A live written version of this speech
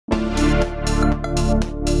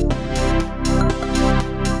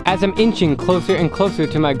As I'm inching closer and closer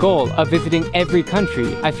to my goal of visiting every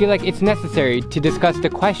country, I feel like it's necessary to discuss the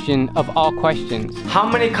question of all questions. How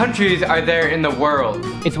many countries are there in the world?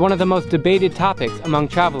 It's one of the most debated topics among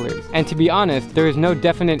travelers, and to be honest, there is no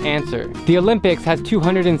definite answer. The Olympics has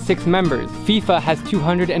 206 members, FIFA has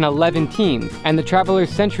 211 teams, and the Travelers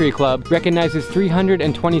Century Club recognizes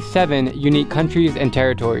 327 unique countries and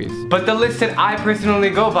territories. But the list that I personally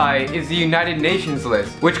go by is the United Nations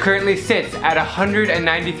list, which currently sits at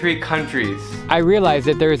 193 countries. I realize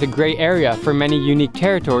that there is a gray area for many unique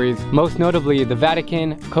territories, most notably the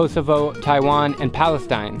Vatican, Kosovo, Taiwan, and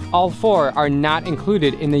Palestine. All four are not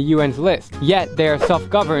included in the UN's list, yet they are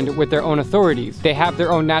self-governed with their own authorities. They have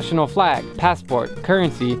their own national flag, passport,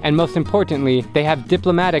 currency, and most importantly, they have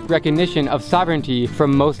diplomatic recognition of sovereignty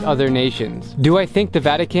from most other nations. Do I think the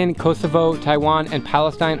Vatican, Kosovo, Taiwan, and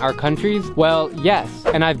Palestine are countries? Well, yes,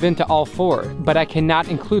 and I've been to all four, but I cannot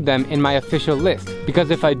include them in my official list, because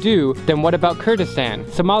if I do, then what about Kurdistan,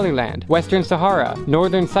 Somaliland, Western Sahara,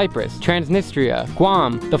 Northern Cyprus, Transnistria,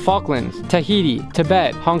 Guam, the Falklands, Tahiti,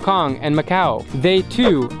 Tibet, Hong Kong, and Macau? They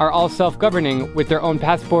too are all self-governing with their own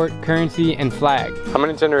passport, currency, and flag. How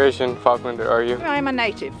many generation Falklander are you? I'm a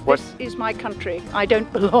native. This is my country. I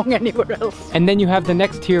don't belong anywhere else. And then you have the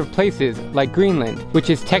next tier of places, like Greenland, which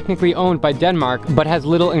is technically owned by Denmark, but has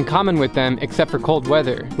little in common with them except for cold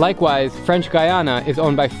weather. Likewise, French Guiana is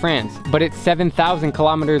owned by France, but it's 7,000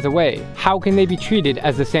 kilometers away. How can they be treated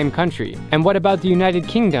as the same country? And what about the United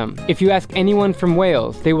Kingdom? If you ask anyone from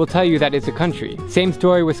Wales, they will tell you that it's a country. Same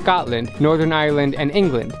story with Scotland, Northern Ireland, and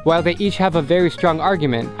England. While they each have a very strong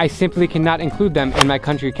argument, I simply cannot include them in my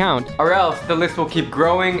country count, or else the list will keep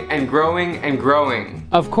growing and growing and growing.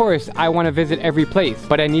 Of course, I want to visit every place,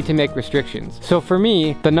 but I need to make restrictions. So for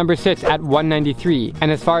me, the number sits at 193,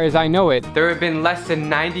 and as far as I know it, there have been less than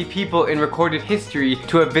 90 people in recorded history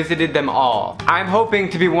to have visited them all. I'm hoping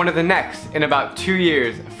to be one of the next in about 2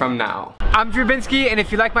 years from now. I'm Drubinski, and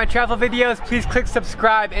if you like my travel videos, please click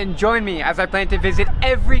subscribe and join me as I plan to visit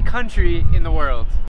every country in the world.